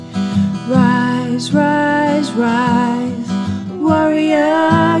Rise, rise, rise,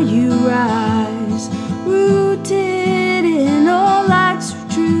 warrior, you rise, rooted in all that's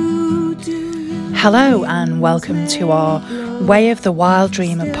true to you. Hello and welcome to our Way of the Wild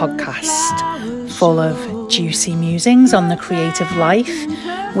Dreamer podcast, full of juicy musings on the creative life,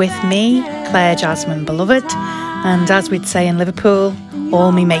 with me, Claire Jasmine Beloved, and as we'd say in Liverpool,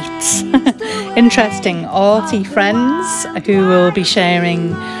 all me mates. Interesting arty friends who will be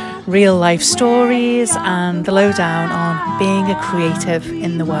sharing real life stories and the lowdown on being a creative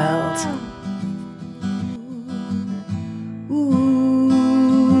in the world.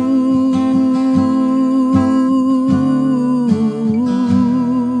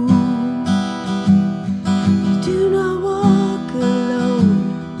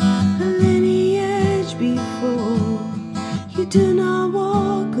 Do not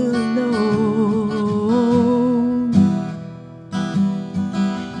walk alone.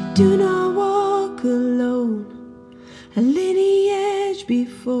 Do not walk alone. A lineage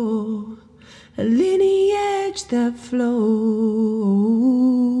before, a lineage that flows.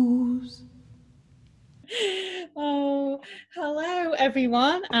 Oh, hello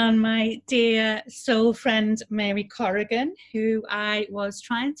everyone, and my dear soul friend Mary Corrigan, who I was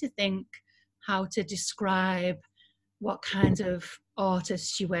trying to think how to describe what kind of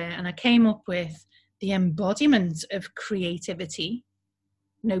artist you were, and I came up with the embodiment of creativity,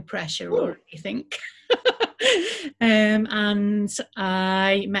 no pressure or anything. And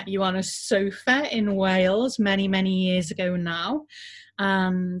I met you on a sofa in Wales many years ago now,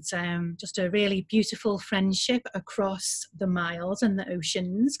 and just a really beautiful friendship across the miles and the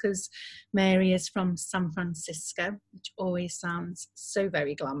oceans, because Mary is from San Francisco, which always sounds so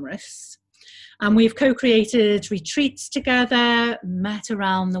very glamorous. And we've co-created retreats together, met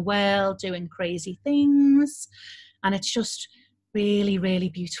around the world doing crazy things. And it's just really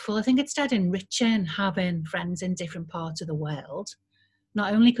beautiful. I think it's dead enriching having friends in different parts of the world,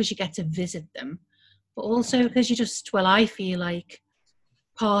 not only because you get to visit them, but also because you just, well, I feel like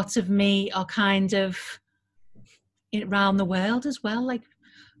parts of me are kind of around the world as well. Like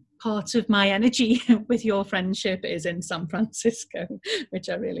part of my energy with your friendship is in San Francisco, which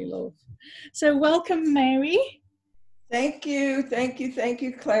I really love. So welcome, Mary. Thank you,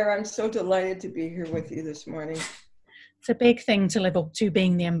 Claire. I'm so delighted to be here with you this morning. It's a big thing to live up to,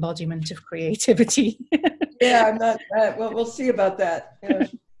 being the embodiment of creativity. Yeah, I'm not, well, we'll see about that. Yeah.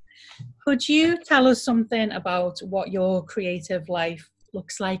 Could you tell us something about what your creative life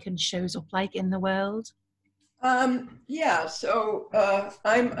looks like and shows up like in the world? Yeah, so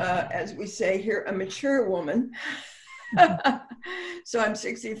I'm, as we say here, a mature woman. So I'm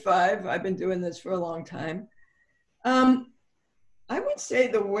 65. I've been doing this for a long time. I would say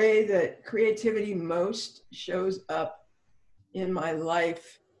the way that creativity most shows up in my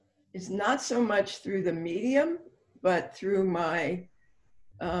life is not so much through the medium, but through my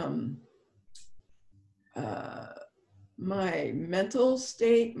my mental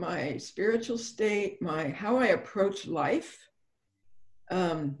state, my spiritual state, how I approach life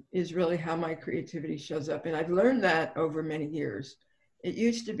is really how my creativity shows up. And I've learned that over many years. It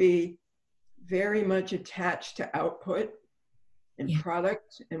used to be very much attached to output and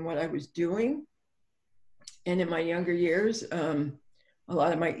product and what I was doing. And in my younger years, a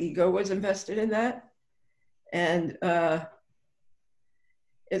lot of my ego was invested in that. And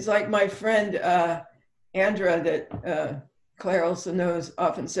it's like my friend Andra, that Claire also knows,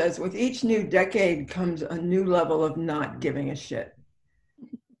 often says, with each new decade comes a new level of not giving a shit.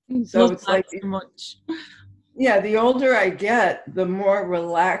 So it's like, so much. Yeah, the older I get, the more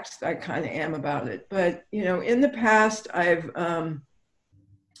relaxed I kind of am about it. But, you know, in the past, I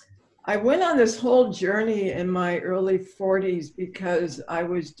went on this whole journey in my early 40s because I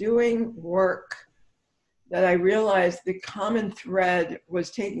was doing work that I realized the common thread was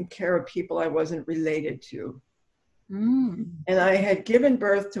taking care of people I wasn't related to. And I had given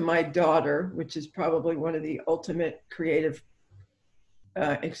birth to my daughter, which is probably one of the ultimate creative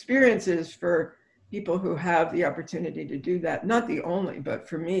experiences for people who have the opportunity to do that. Not the only, but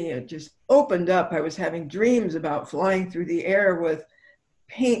for me, it just opened up. I was having dreams about flying through the air with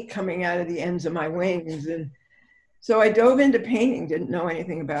paint coming out of the ends of my wings. And so I dove into painting, didn't know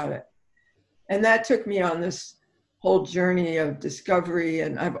anything about it. And that took me on this whole journey of discovery.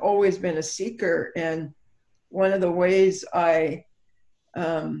 And I've always been a seeker. And one of the ways I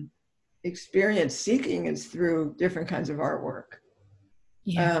experience seeking is through different kinds of artwork.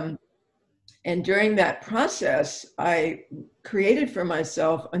 And during that process, I created for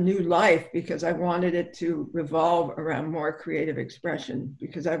myself a new life because I wanted it to revolve around more creative expression,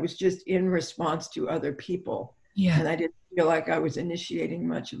 because I was just in response to other people. And I didn't feel like I was initiating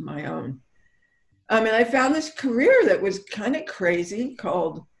much of my own. And I found this career that was kind of crazy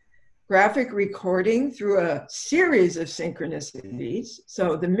called graphic recording through a series of synchronicities.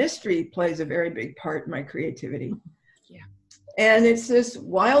 So the mystery plays a very big part in my creativity. Yeah. And it's this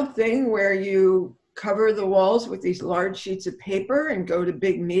wild thing where you cover the walls with these large sheets of paper and go to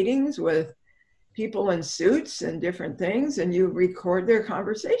big meetings with people in suits and different things, and you record their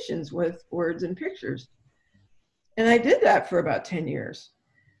conversations with words and pictures. And I did that for about 10 years.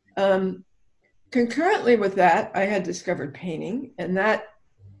 Concurrently with that, I had discovered painting, and that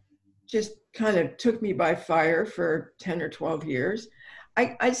just kind of took me by fire for 10 or 12 years.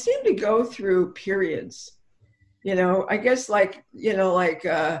 I seem to go through periods, I guess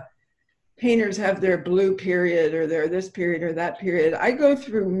painters have their blue period or their this period or that period. I go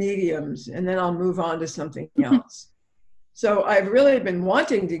through mediums and then I'll move on to something else. So I've really been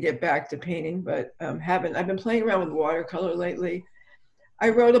wanting to get back to painting, but haven't. I've been playing around with watercolor lately. I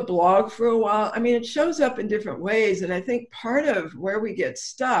wrote a blog for a while. It shows up in different ways. And I think part of where we get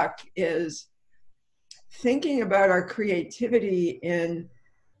stuck is thinking about our creativity in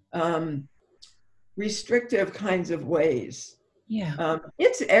restrictive kinds of ways. Yeah.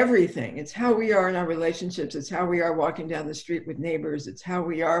 It's everything. It's how we are in our relationships. It's how we are walking down the street with neighbors. It's how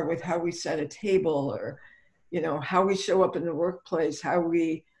we are with how we set a table, or, how we show up in the workplace, how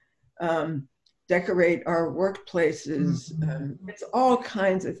we decorate our workplaces. It's all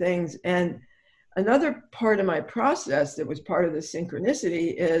kinds of things. And another part of my process that was part of the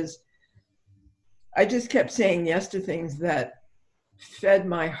synchronicity is I just kept saying yes to things that fed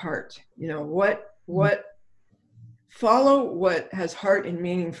my heart. What follow what has heart and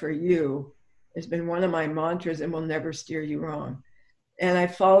meaning for you has been one of my mantras and will never steer you wrong. And I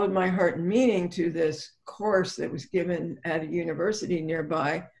followed my heart and meaning to this course that was given at a university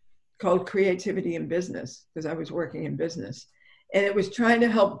nearby called Creativity in Business, because I was working in business. And it was trying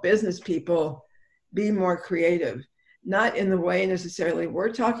to help business people be more creative, not in the way necessarily we're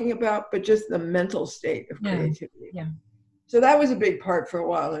talking about, but just the mental state of creativity. Yeah. So that was a big part for a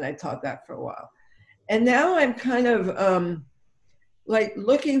while, and I taught that for a while. And now I'm kind of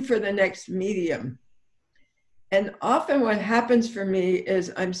looking for the next medium. And often what happens for me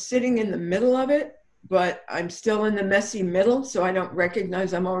is I'm sitting in the middle of it, but I'm still in the messy middle, so I don't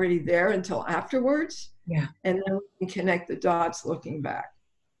recognize I'm already there until afterwards. Yeah. And then we can connect the dots looking back.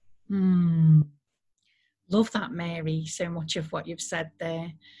 Love that, Mary, so much of what you've said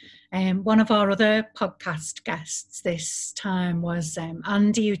there. One of our other podcast guests this time was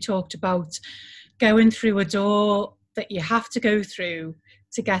Andy, who talked about going through a door that you have to go through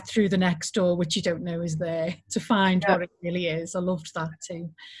to get through the next door, which you don't know is there, to find what it really is. I loved that too.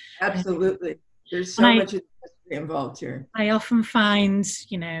 Absolutely. There's so much involved here. I often find,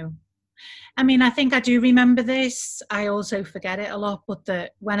 I think I do remember this. I also forget it a lot,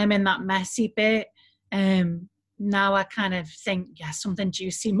 but when I'm in that messy bit, now I kind of think, something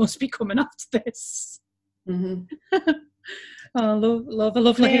juicy must be coming after this. Mm-hmm. love a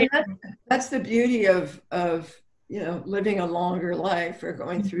lovely. That's the beauty of living a longer life or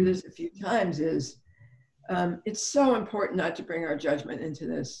going through this a few times is it's so important not to bring our judgment into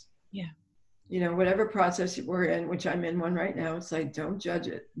this. Yeah. Whatever process we're in, which I'm in one right now, it's like, don't judge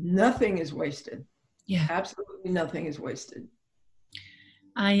it. Nothing is wasted. Yeah. Absolutely nothing is wasted.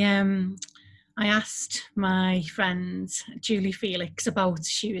 I asked my friend Julie Felix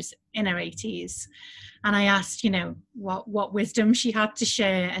she was in her 80s, and I asked, what wisdom she had to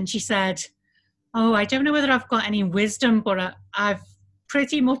share. And she said, I don't know whether I've got any wisdom, but I've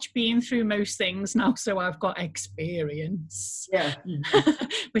pretty much been through most things now, so I've got experience. Yeah.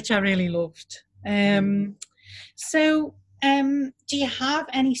 Which I really loved. So do you have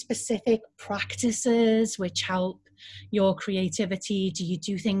any specific practices which help your creativity? Do you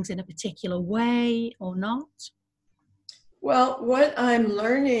do things in a particular way or not? Well, what I'm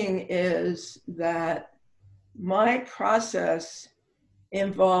learning is that my process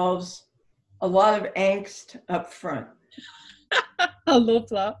involves a lot of angst up front. I love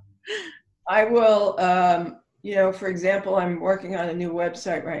that. I will, for example, I'm working on a new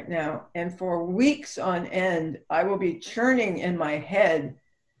website right now, and for weeks on end, I will be churning in my head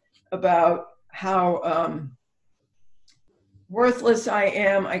about how worthless I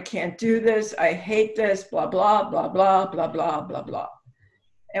am. I can't do this. I hate this, blah, blah, blah, blah, blah, blah, blah, blah.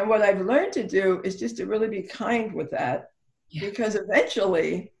 And what I've learned to do is just to really be kind with that, because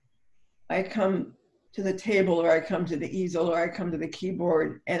eventually I come to the table, or I come to the easel, or I come to the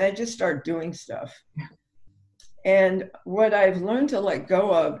keyboard, and I just start doing stuff. Yeah. And what I've learned to let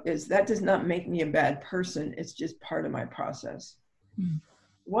go of is that does not make me a bad person. It's just part of my process.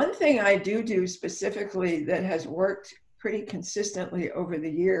 One thing I do specifically that has worked pretty consistently over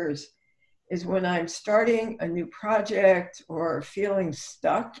the years is when I'm starting a new project or feeling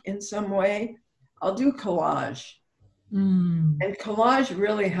stuck in some way, I'll do collage. And collage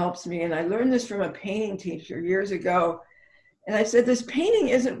really helps me. And I learned this from a painting teacher years ago. And I said, this painting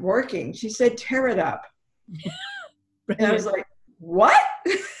isn't working. She said, tear it up. And I was like, what?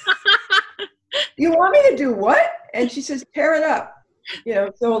 You want me to do what? And she says, tear it up. You know,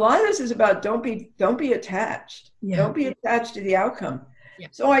 so a lot of this is about don't be attached. Yeah. Don't be attached to the outcome. Yeah.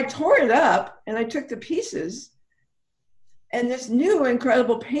 So I tore it up and I took the pieces and this new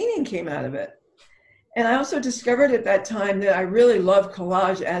incredible painting came out of it. And I also discovered at that time that I really love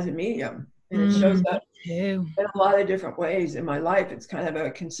collage as a medium. And it shows up in a lot of different ways in my life. It's kind of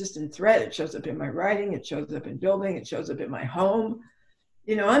a consistent thread. It shows up in my writing. It shows up in building. It shows up in my home.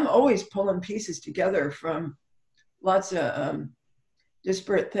 You know, I'm always pulling pieces together from lots of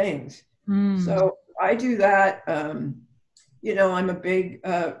disparate things. So I do that. You know, I'm a big,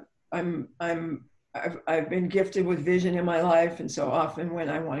 I've been gifted with vision in my life. And so often when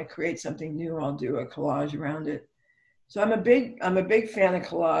I want to create something new, I'll do a collage around it. So I'm a big fan of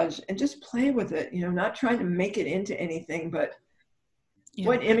collage and just play with it, you know, not trying to make it into anything, but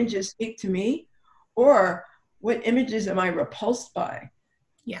what images speak to me or what images am I repulsed by?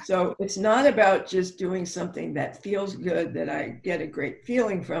 Yeah. So it's not about just doing something that feels good, that I get a great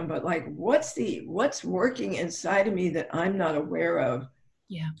feeling from, but like, what's working inside of me that I'm not aware of?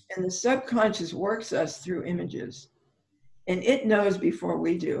 Yeah. And the subconscious works us through images and it knows before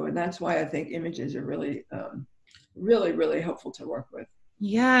we do. And that's why I think images are really, really, really helpful to work with.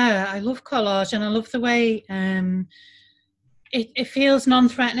 Yeah. I love collage and I love the way, it feels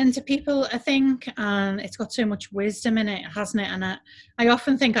non-threatening to people, I think, and it's got so much wisdom in it, hasn't it? And I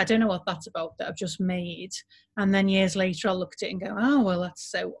often think, I don't know what that's about that I've just made. And then years later, I'll look at it and go, oh, well, that's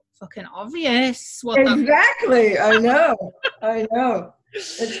so fucking obvious. Exactly. I know. I know.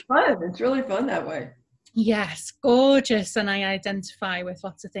 It's fun. It's really fun that way. Yes, gorgeous. And I identify with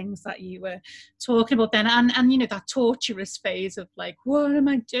lots of things that you were talking about then. And you know, that torturous phase of like, what am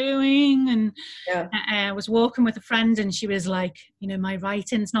I doing? And I was walking with a friend and she was like, you know, my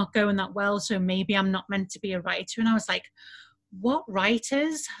writing's not going that well, so maybe I'm not meant to be a writer. And I was like, what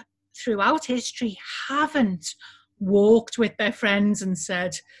writers throughout history haven't walked with their friends and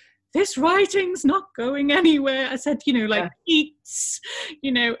said, this writing's not going anywhere? I said, you know, like Keats,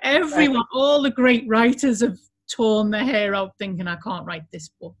 you know, everyone, all the great writers have torn their hair out thinking, I can't write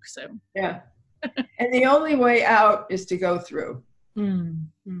this book. So yeah. And the only way out is to go through.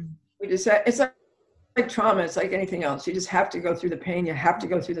 We just it's like trauma. It's like anything else. You just have to go through the pain. You have to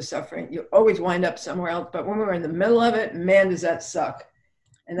go through the suffering. You always wind up somewhere else. But when we're in the middle of it, man, does that suck.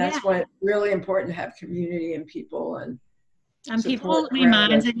 And that's why it's really important to have community and people and people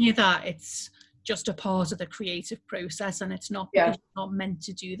reminding you that it's just a part of the creative process and it's not because you're not meant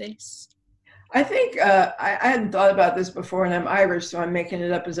to do this. I think I hadn't thought about this before, and I'm Irish, so I'm making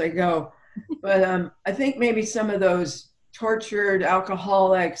it up as I go. But I think maybe some of those tortured,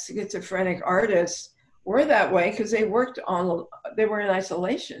 alcoholic, schizophrenic artists were that way because they were in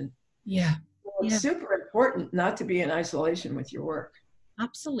isolation. Yeah. So it's super important not to be in isolation with your work.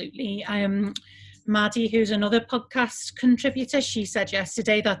 Absolutely. Maddie, who's another podcast contributor, she said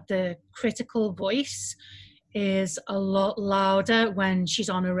yesterday that the critical voice is a lot louder when she's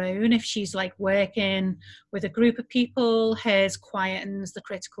on her own. If she's like working with a group of people, hers quietens the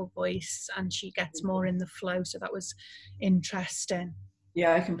critical voice and she gets more in the flow. So that was interesting.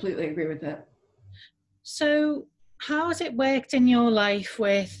 Yeah, I completely agree with that. So how has it worked in your life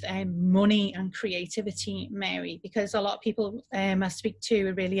with money and creativity, Mary? Because a lot of people I speak to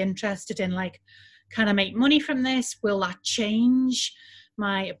are really interested in like, can I make money from this? Will that change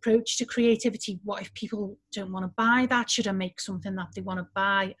my approach to creativity? What if people don't want to buy that? Should I make something that they want to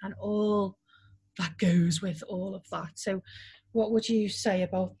buy? And all that goes with all of that. So what would you say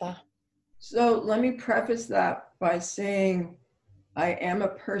about that? So let me preface that by saying I am a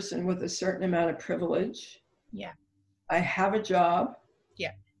person with a certain amount of privilege. Yeah. I have a job.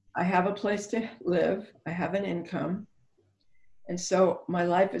 Yeah. I have a place to live. I have an income. And so my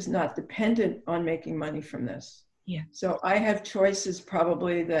life is not dependent on making money from this. Yeah. So I have choices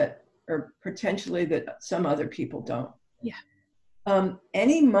probably that, or potentially that some other people don't. Yeah.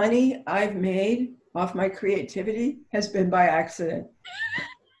 Any money I've made off my creativity has been by accident.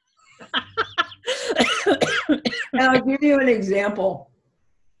 And I'll give you an example.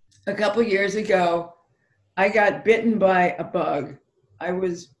 A couple years ago, I got bitten by a bug. I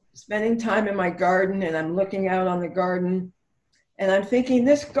was spending time in my garden and I'm looking out on the garden and I'm thinking,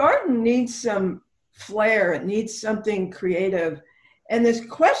 this garden needs some flair. It needs something creative. And this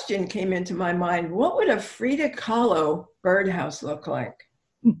question came into my mind: what would a Frida Kahlo birdhouse look like?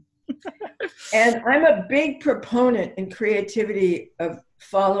 And I'm a big proponent in creativity of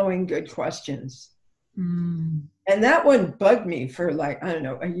following good questions. Mm. And that one bugged me for like, I don't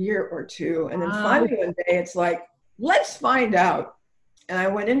know, a year or two. And then finally one day it's like, let's find out. And I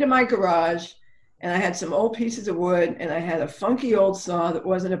went into my garage and I had some old pieces of wood and I had a funky old saw that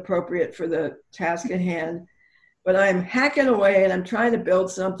wasn't appropriate for the task at hand. But I'm hacking away and I'm trying to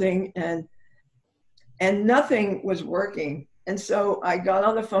build something and nothing was working. And so I got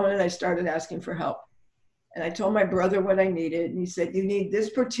on the phone and I started asking for help. And I told my brother what I needed. And he said, you need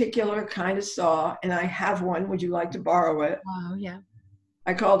this particular kind of saw. And I have one. Would you like to borrow it? Wow, yeah.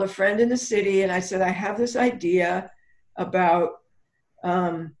 I called a friend in the city and I said, I have this idea about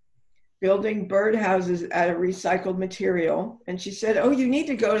building birdhouses out of recycled material. And she said, oh, you need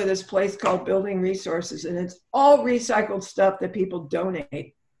to go to this place called Building Resources. And it's all recycled stuff that people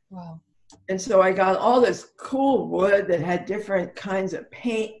donate. Wow. And so I got all this cool wood that had different kinds of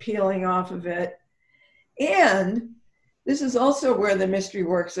paint peeling off of it. And this is also where the mystery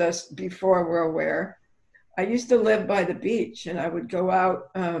works us before we're aware. I used to live by the beach and I would go out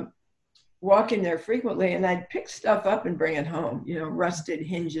walking there frequently and I'd pick stuff up and bring it home, you know, rusted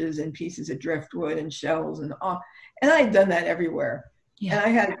hinges and pieces of driftwood and shells and all. And I'd done that everywhere. Yeah. And I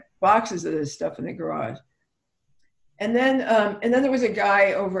had boxes of this stuff in the garage. And then there was a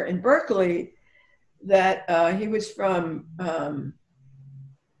guy over in Berkeley that he was from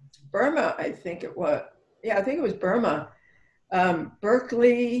Burma, I think it was. Yeah, I think it was Burma.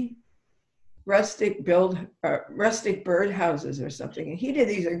 Berkeley rustic birdhouses or something. And he did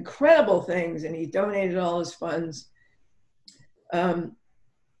these incredible things and he donated all his funds. But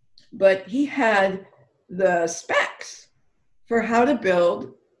he had the specs for how to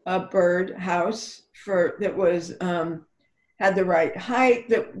build a bird house that was had the right height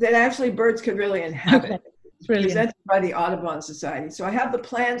that actually birds could really inhabit. Okay. Brilliant. Presented by the Audubon Society. So I have the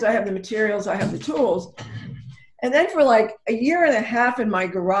plans, I have the materials, I have the tools. And then for like a year and a half in my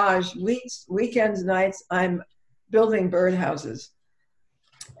garage, weekends, nights, I'm building birdhouses.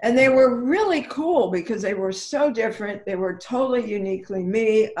 And they were really cool because they were so different. They were totally uniquely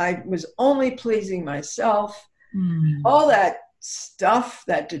me. I was only pleasing myself. All that stuff,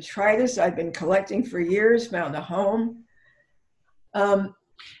 that detritus I'd been collecting for years, found a home.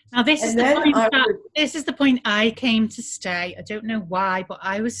 Now this is the point I came to stay. I don't know why, but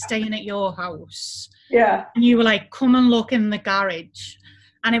I was staying at your house. Yeah. And you were like, come and look in the garage.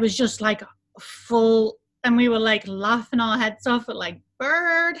 And it was just like full, and we were like laughing our heads off at like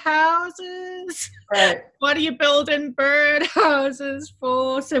bird houses. Right. What are you building bird houses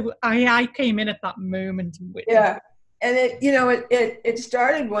for? So I came in at that moment. Yeah. And it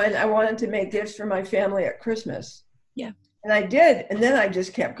started when I wanted to make gifts for my family at Christmas. Yeah. And I did, and then I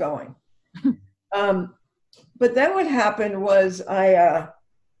just kept going. But then what happened was I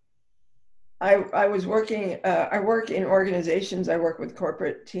was working. I work in organizations. I work with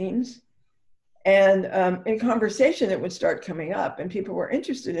corporate teams, and in conversation, it would start coming up, and people were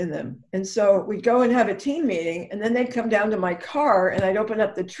interested in them. And so we'd go and have a team meeting, and then they'd come down to my car, and I'd open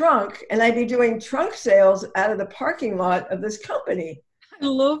up the trunk, and I'd be doing trunk sales out of the parking lot of this company. I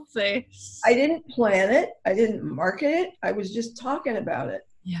love this. I didn't plan it. I didn't market it. I was just talking about it.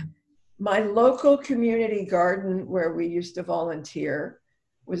 Yeah. My local community garden where we used to volunteer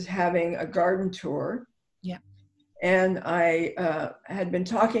was having a garden tour. Yeah. And I had been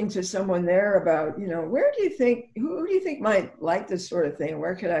talking to someone there about, who do you think might like this sort of thing?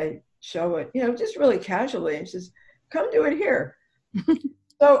 Where could I show it? Just really casually. And she says, come do it here.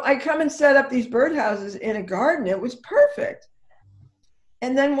 So I come and set up these birdhouses in a garden. It was perfect.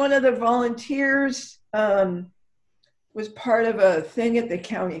 And then one of the volunteers was part of a thing at the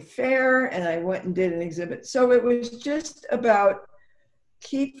county fair, and I went and did an exhibit. So it was just about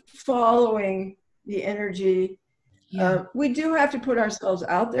keep following the energy. Yeah. We do have to put ourselves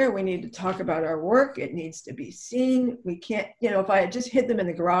out there. We need to talk about our work. It needs to be seen. We can't, if I had just hid them in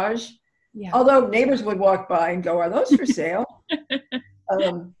the garage, although neighbors would walk by and go, are those for sale?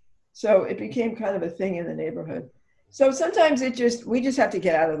 So it became kind of a thing in the neighborhood. So sometimes we just have to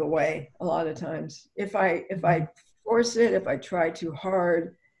get out of the way a lot of times. If I force it, if I try too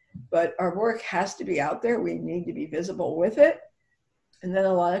hard, but our work has to be out there. We need to be visible with it. And then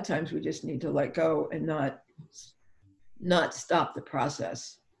a lot of times we just need to let go and not stop the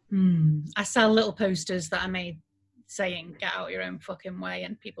process. I sell little posters that I made saying, get out your own fucking way.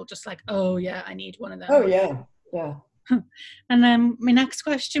 And people just like, oh yeah, I need one of them. Oh yeah. Yeah. And then my next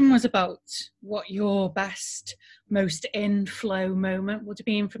question was about what your best, most in flow moment would have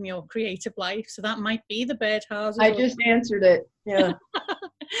been from your creative life. So that might be the birdhouse. I just answered it. Yeah.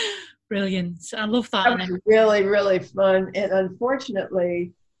 Brilliant. I love that. That was really, really fun. And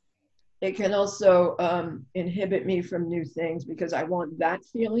unfortunately, It can also inhibit me from new things because I want that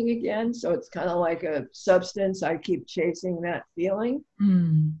feeling again. So it's kind of like a substance. I keep chasing that feeling.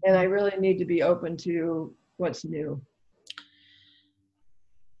 And I really need to be open to what's new.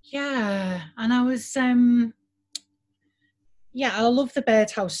 Yeah. And I was, yeah, I love the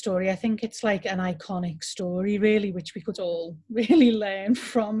birdhouse story. I think it's like an iconic story, really, which we could all really learn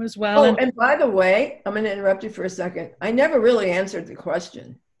from as well. Oh, and by the way, I'm going to interrupt you for a second. I never really answered the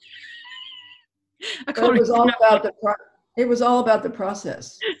question. It was all about the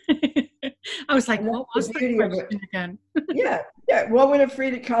process. I was like, what was the question again? Yeah. What would a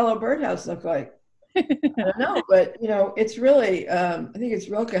Frida Kahlo birdhouse look like? I don't know, but you know, it's really. I think it's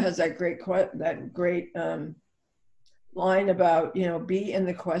Rilke has that great line about, you know, be in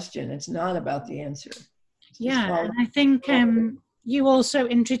the question. It's not about the answer. Yeah, and I think you also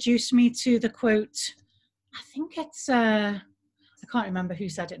introduced me to the quote. I think it's. I can't remember who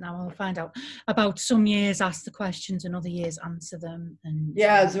said it now. I'll find out. About some years ask the questions and other years answer them. And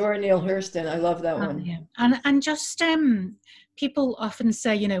yeah, Zora Neale Hurston. I love that one. Yeah. And just people often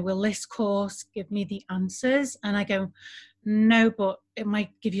say, you know, will this course give me the answers? And I go, no, but it might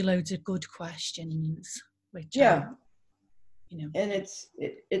give you loads of good questions. Which you know, and it's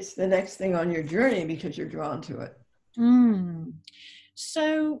the next thing on your journey because you're drawn to it.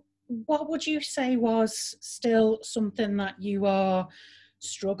 So what would you say was still something that you are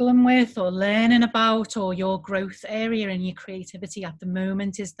struggling with or learning about, or your growth area in your creativity at the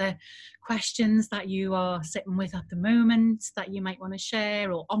moment? Is there questions that you are sitting with at the moment that you might want to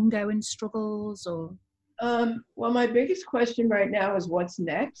share, or ongoing struggles? Or well, my biggest question right now is what's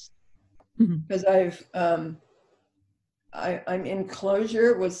next, because I'm in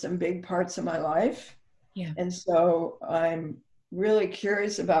closure with some big parts of my life. Yeah. And so I'm really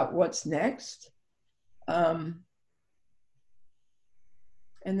curious about what's next. And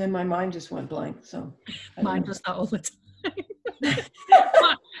then my mind just went blank. So mine does that all the time.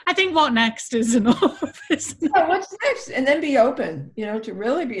 I think what next is enough, isn't it? Yeah, what's next? And then be open, you know, to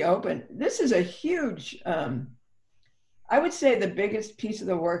really be open. This is a huge, I would say the biggest piece of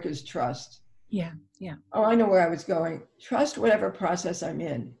the work is trust. Yeah. Oh, I know where I was going. Trust whatever process I'm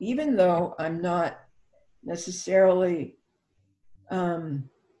in, even though I'm not necessarily,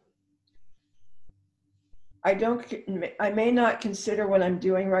 I may not consider what I'm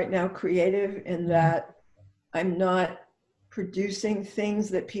doing right now creative in that I'm not producing things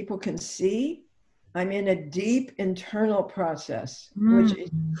that people can see. I'm in a deep internal process, which is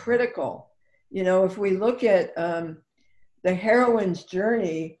critical. You know, if we look at the heroine's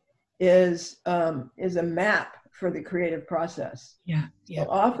journey is a map for the creative process. Yeah. So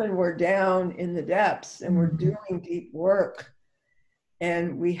often we're down in the depths and we're doing deep work,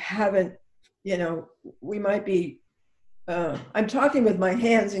 and we haven't, you know, we might be, I'm talking with my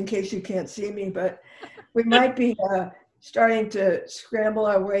hands in case you can't see me, but we might be starting to scramble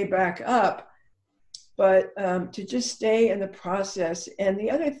our way back up, but to just stay in the process. And the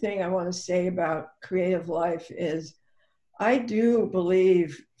other thing I want to say about creative life is I do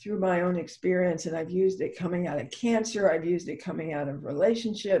believe through my own experience, and I've used it coming out of cancer, I've used it coming out of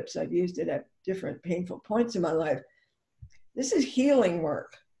relationships, I've used it at different painful points in my life. This is healing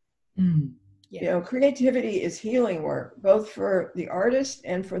work. You know, creativity is healing work, both for the artist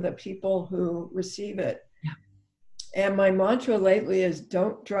and for the people who receive it. And my mantra lately is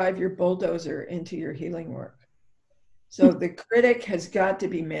don't drive your bulldozer into your healing work. So the critic has got to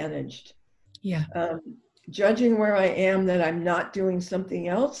be managed. Judging where I am that I'm not doing something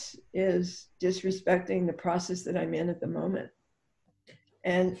else is disrespecting the process that I'm in at the moment.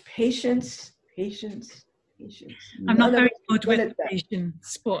 And patience. I'm not very good with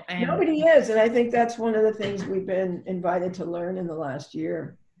patience, but nobody is. And I think that's one of the things we've been invited to learn in the last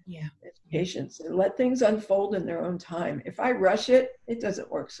year. It's patience, and let things unfold in their own time. If I rush it, it doesn't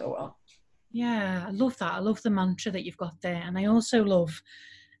work so well. Yeah, I love that. I love the mantra that you've got there. And I also love,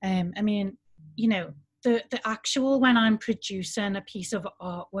 I mean, you know, the actual, when I'm producing a piece of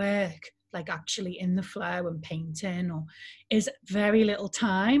artwork, like actually in the flow and painting, or is very little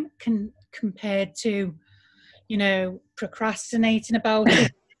time compared to, you know, procrastinating about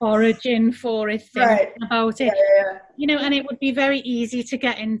it, foraging for it, thinking about it, you know. And it would be very easy to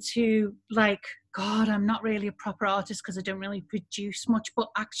get into like, God, I'm not really a proper artist because I don't really produce much. But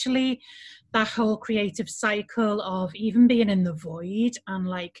actually that whole creative cycle of even being in the void and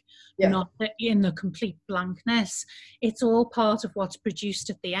like not in the complete blankness, it's all part of what's produced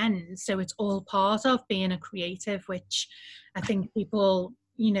at the end. So it's all part of being a creative, which I think people,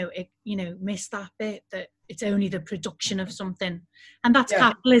 miss that bit, that it's only the production of something. And that's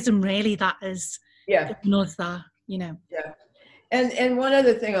capitalism really, that is given us that, And one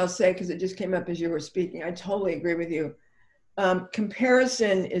other thing I'll say, because it just came up as you were speaking, I totally agree with you.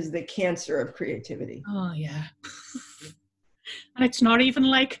 Comparison is the cancer of creativity. Oh, yeah. And it's not even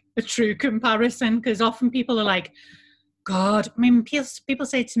like a true comparison, because often people are like, God, I mean, people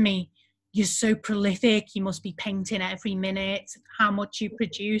say to me, you're so prolific, you must be painting every minute, how much you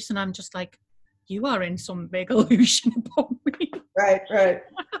produce. And I'm just like, you are in some big illusion about me. Right.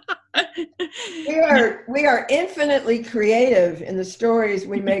 We are infinitely creative in the stories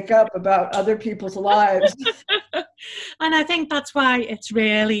we make up about other people's lives. And I think that's why it's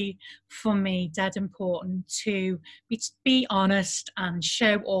really, for me, dead important to be honest and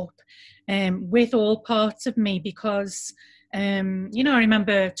show up with all parts of me, because I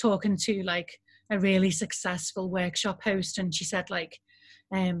remember talking to like a really successful workshop host, and she said like,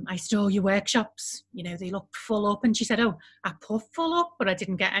 I stole your workshops, they look full up. And she said, oh, I put full up, but I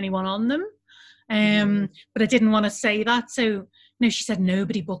didn't get anyone on them. But I didn't want to say that. So, she said,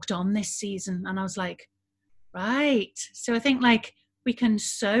 nobody booked on this season. And I was like, right. So I think like we can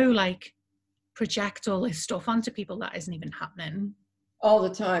so like project all this stuff onto people that isn't even happening. All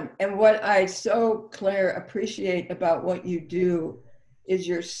the time. And what I so, Claire, appreciate about what you do is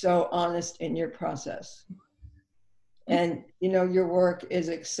you're so honest in your process. And, your work is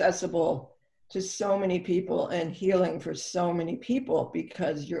accessible to so many people and healing for so many people,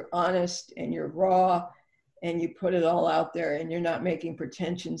 because you're honest and you're raw and you put it all out there, and you're not making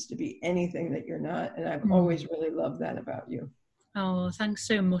pretensions to be anything that you're not. And I've always really loved that about you. Oh, thanks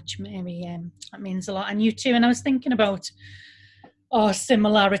so much, Mary. That means a lot. And you too. And I was thinking about our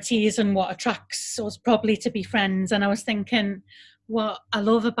similarities and what attracts us probably to be friends. And I was thinking, what I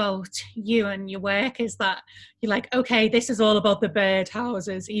love about you and your work is that you're like, okay, this is all about the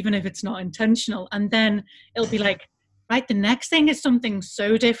birdhouses, even if it's not intentional. And then it'll be like, right, the next thing is something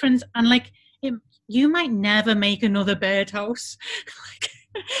so different. And like, you might never make another birdhouse.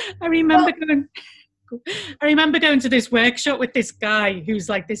 I remember going to this workshop with this guy who's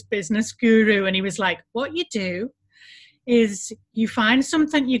like this business guru. And he was like, what you do is you find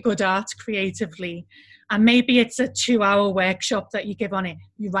something you're good at creatively, and maybe it's a 2-hour workshop that you give on it.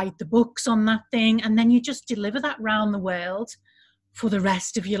 You write the books on that thing, and then you just deliver that around the world for the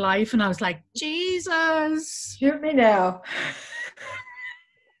rest of your life. And I was like, Jesus. Shoot me now.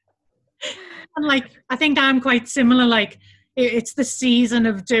 And like, I think I'm quite similar. Like, it's the season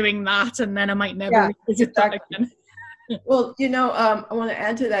of doing that, and then I might never revisit that again. Well, I want to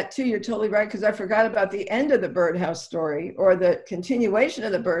add to that too. You're totally right, because I forgot about the end of the birdhouse story, or the continuation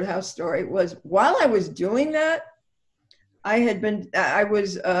of the birdhouse story. Was while I was doing that, I think I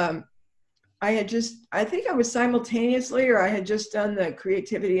was simultaneously, or I had just done the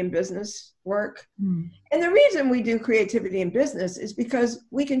creativity and business work. And the reason we do creativity in business is because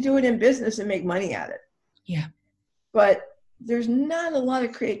we can do it in business and make money at it. Yeah. But there's not a lot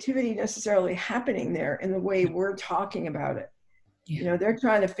of creativity necessarily happening there in the way we're talking about it. Yeah. They're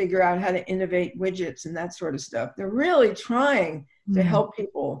trying to figure out how to innovate widgets and that sort of stuff. They're really trying to help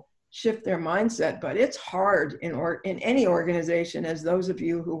people shift their mindset, but it's hard in any organization, as those of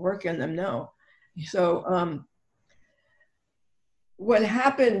you who work in them know. Yeah. So what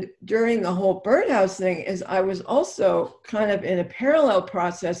happened during the whole birdhouse thing is I was also kind of in a parallel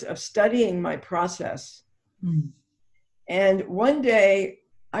process of studying my process. And one day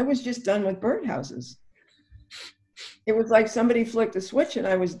I was just done with birdhouses. It was like somebody flicked a switch and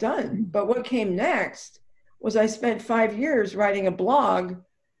I was done. But what came next was I spent 5 years writing a blog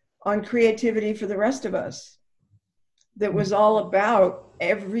on creativity for the rest of us that was all about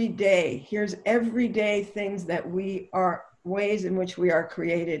everyday. Here's everyday things that ways in which we are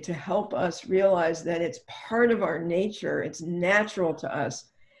created to help us realize that it's part of our nature. It's natural to us.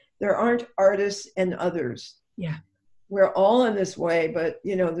 There aren't artists and others. Yeah. We're all in this way, but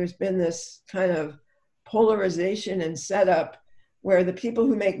there's been this kind of polarization and setup where the people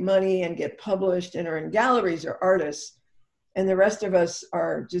who make money and get published and are in galleries are artists, and the rest of us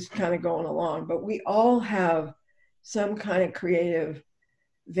are just kind of going along. But we all have some kind of creative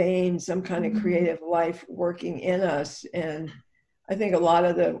vein, some kind of creative life working in us. And I think a lot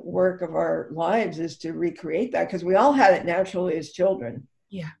of the work of our lives is to recreate that, because we all had it naturally as children.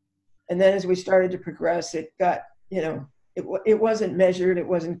 Yeah. And then as we started to progress, it got, it wasn't measured, it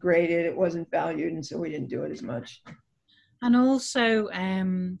wasn't graded, it wasn't valued, and so we didn't do it as much. And also,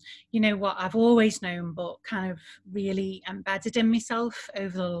 what I've always known, but kind of really embedded in myself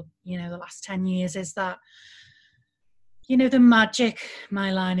over the last 10 years is that, the magic,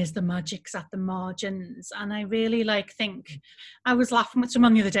 my line is the magic's at the margins. And I really think, I was laughing with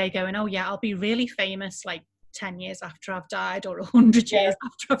someone the other day going, oh yeah, I'll be really famous 10 years after I've died, or 100 years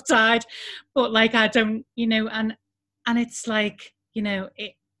after I've died. But I don't, and And it's like,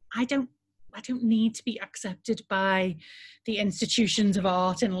 I don't need to be accepted by the institutions of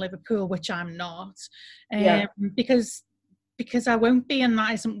art in Liverpool, which I'm not, because I won't be, and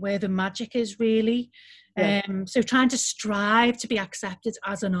that isn't where the magic is really. So trying to strive to be accepted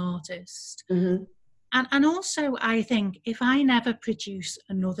as an artist. Mm-hmm. And also, I think if I never produce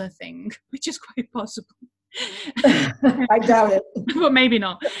another thing, which is quite possible. I doubt it. But maybe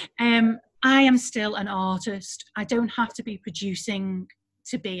not. I am still an artist. I don't have to be producing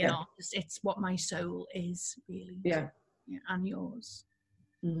to be an artist. It's what my soul is, really. Yeah. And yours.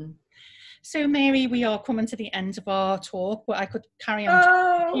 Mm-hmm. So, Mary, we are coming to the end of our talk, but I could carry on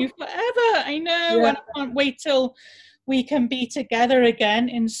talking to you forever. I know, and I can't wait till we can be together again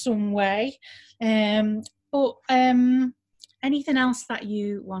in some way. But anything else that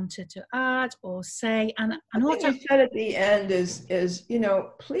you wanted to add or say? And what you said at the end is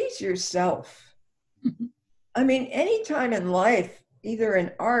please yourself. Mm-hmm. I mean, any time in life, either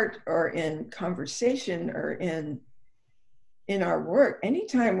in art or in conversation or in our work,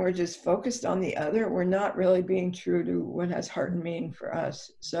 anytime we're just focused on the other, we're not really being true to what has heart and meaning for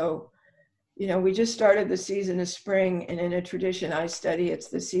us. So, we just started the season of spring, and in a tradition I study, it's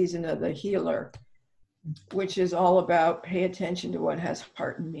the season of the healer, which is all about pay attention to what has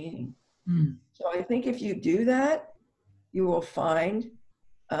heart and meaning. Mm. So I think if you do that, you will find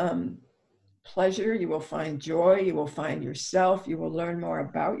pleasure, you will find joy, you will find yourself, you will learn more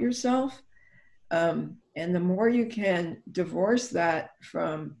about yourself. And the more you can divorce that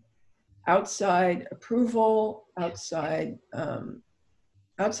from outside approval, outside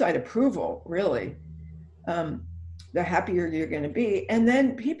approval, really, the happier you're going to be. And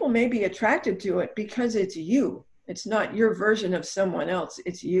then people may be attracted to it because it's you. It's not your version of someone else.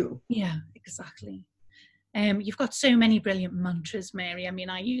 It's you. Yeah, exactly. You've got so many brilliant mantras, Mary. I mean,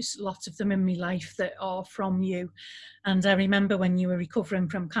 I use lots of them in my life that are from you. And I remember when you were recovering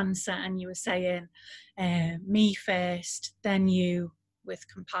from cancer and you were saying, me first, then you, with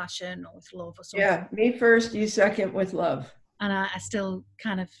compassion or with love or something. Yeah, me first, you second, with love. And I still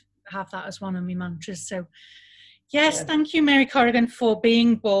kind of have that as one of my mantras. So yes, thank you, Mary Corrigan, for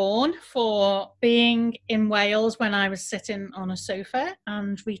being born, for being in Wales when I was sitting on a sofa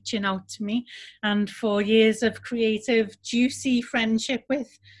and reaching out to me, and for years of creative, juicy friendship with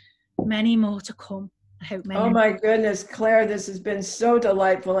many more to come. I hope many. Oh my goodness, Claire, this has been so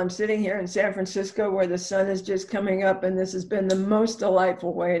delightful. I'm sitting here in San Francisco where the sun is just coming up, and this has been the most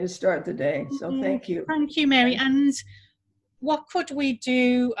delightful way to start the day. So thank you. Thank you, Mary. And what could we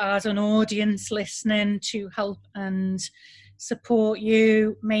do as an audience listening to help and support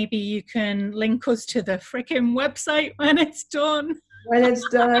you? Maybe you can link us to the frickin' website when it's done. When it's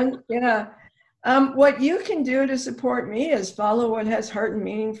done, yeah. What you can do to support me is follow what has heart and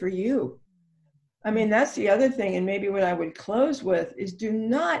meaning for you. I mean, that's the other thing, and maybe what I would close with is do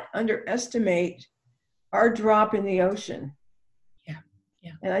not underestimate our drop in the ocean. Yeah.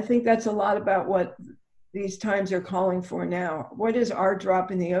 And I think that's a lot about what these times are calling for now. What is our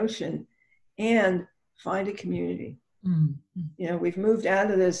drop in the ocean? And find a community. Mm-hmm. We've moved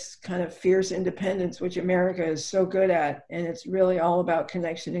out of this kind of fierce independence, which America is so good at, and it's really all about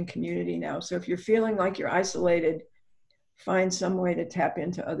connection and community now. So if you're feeling like you're isolated, find some way to tap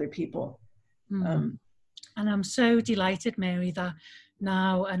into other people. And I'm so delighted, Mary, that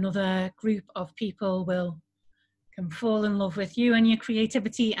now another group of people can fall in love with you and your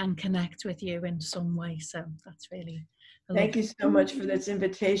creativity and connect with you in some way. So that's really thank you so much for this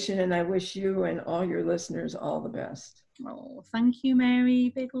invitation, and I wish you and all your listeners all the best. Oh, thank you,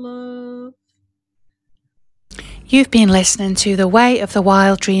 Mary. Big love. You've been listening to the Way of the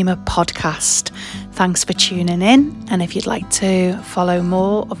Wild Dreamer podcast. Thanks for tuning in, and if you'd like to follow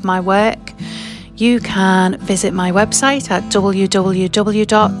more of my work, you can visit my website at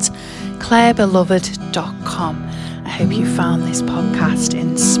www.clairebeloved.com. I hope you found this podcast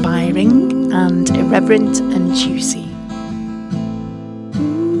inspiring and irreverent and juicy.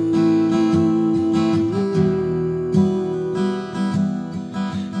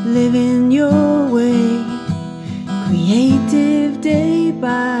 Living your way, creative day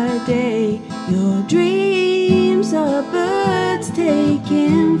by day. Your dreams are birds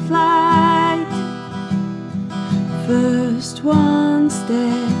taking flight. First one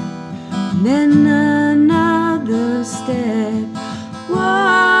step, then another step.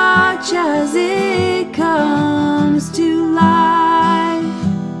 Watch as it comes to life.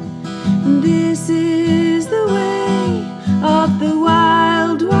 This is the way of the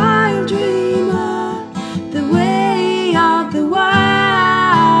wild, wild dreamer. The way of the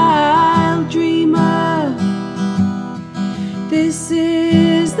wild dreamer. This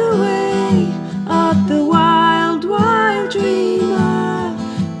is the way of the wild, wild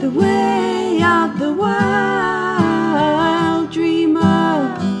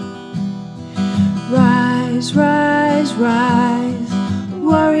Rise, rise, rise,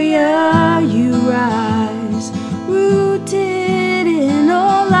 warrior, you rise, rooted in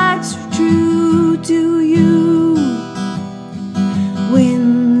all that's true to you.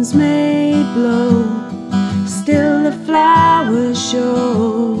 Winds may blow, still the flowers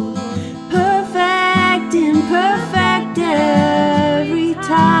show, perfect, imperfect every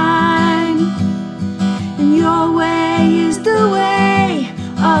time. And your way is the way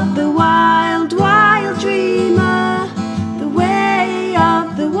of the wild, wild dreamer, the way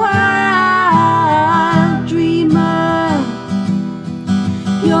of the wild dreamer.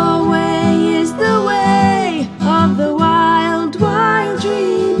 Your way is the way of the wild, wild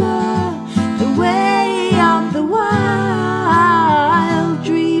dreamer, the way of the wild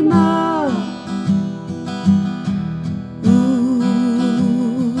dreamer. Ooh,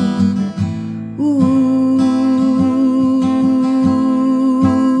 ooh.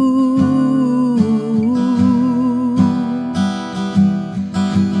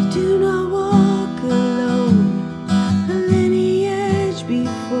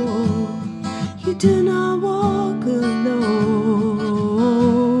 You do not walk alone.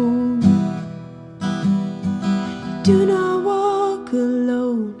 You do not walk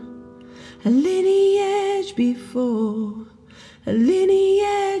alone. A lineage before, a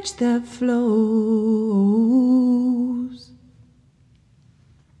lineage that flows.